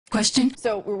Question?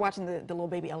 So we're watching the little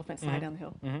baby elephant slide down the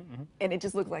hill, and it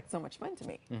just looked like so much fun to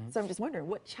me. So I'm just wondering,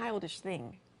 what childish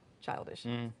thing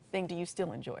do you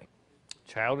still enjoy?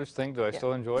 Childish thing do I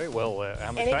still enjoy? Well,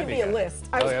 how much And it time can do be you a got? list.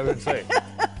 Oh, yeah, I would say.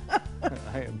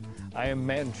 I am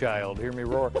man-child. Hear me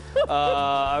roar.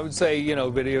 I would say,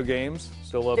 video games.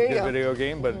 Still love a good video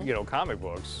game, but, comic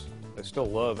books. I still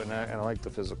love, and I like the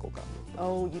physical comic book.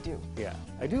 Oh, you do? Yeah.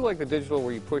 I do like the digital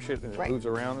where you push it and it moves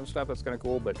around and stuff. That's kind of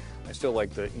cool, but I still like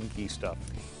the inky stuff.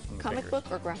 Comic book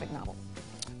or graphic novel?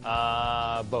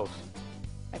 Both.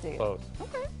 I dig it. Both.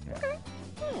 Okay, okay.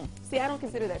 See, I don't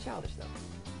consider that childish, though.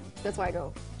 That's why I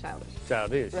go childish.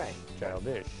 Childish. Right.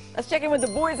 Childish. Let's check in with the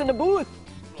boys in the booth.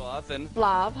 Often.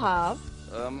 Flav, Hav.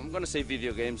 I'm going to say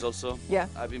video games also. Yeah.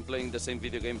 I've been playing the same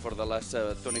video game for the last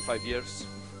 25 years.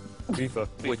 FIFA.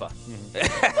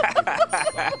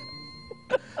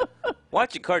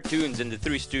 Watching cartoons and the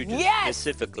Three Stooges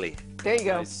specifically. There you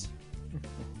go. Nice.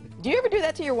 Do you ever do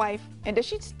that to your wife? And does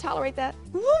she tolerate that?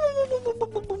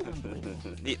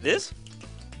 This?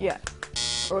 Yeah.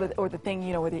 Or the thing,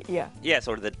 with the, Yeah,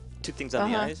 sort of the two things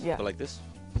on the eyes, yeah. but like this.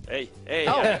 Hey,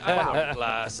 Oh, I wow. have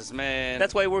glasses, man.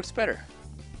 That's why it works better.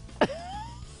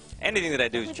 Anything that I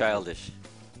do is childish.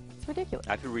 It's ridiculous.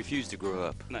 I could refuse to grow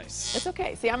up. nice. It's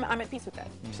okay. See, I'm at peace with that.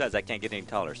 Besides, I can't get any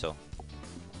taller, so.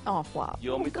 Oh, Flav.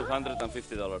 You owe me God.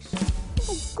 $250.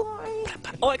 Oh,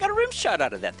 God. Oh, I got a rim shot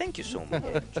out of that. Thank you so much.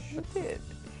 You did.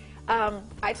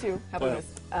 I, too, have a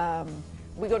list.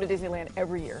 We go to Disneyland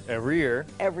every year. Every year.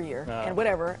 Every year. And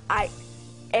whatever.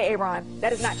 Hey, Ron,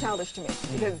 that is not childish to me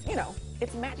because,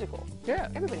 it's magical. Yeah.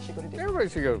 Everybody should go to Disneyland. Everybody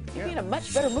should go. You'd be in a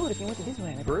much better mood if you went to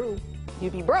Disneyland. True.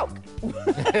 You'd be broke.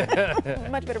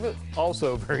 Much better mood.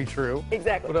 Also very true.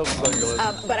 Exactly. What else is on your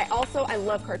list? But I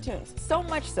love cartoons. So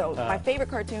much so, my favorite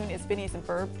cartoon is Phineas and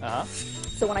Ferb.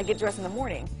 So when I get dressed in the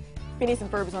morning, Phineas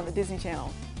and Ferb is on the Disney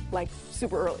Channel, like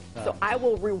super early. So I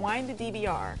will rewind the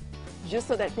DVR just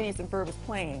so that Phineas and Ferb is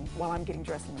playing while I'm getting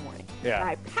dressed in the morning. Yeah. And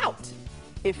I pout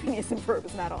if Phineas and Ferb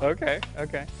is not on. Okay,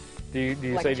 okay. Do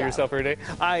you Like say a to yourself every day,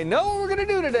 I know what we're going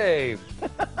to do today?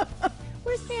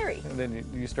 Where's Mary? And then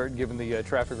you start giving the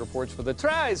traffic reports for the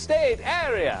tri-state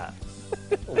area.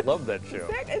 Love that show.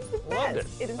 It's the best. Loved it.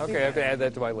 It is Okay, I have to add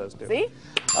that to my list, too. See?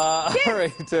 All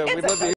right, we'd love to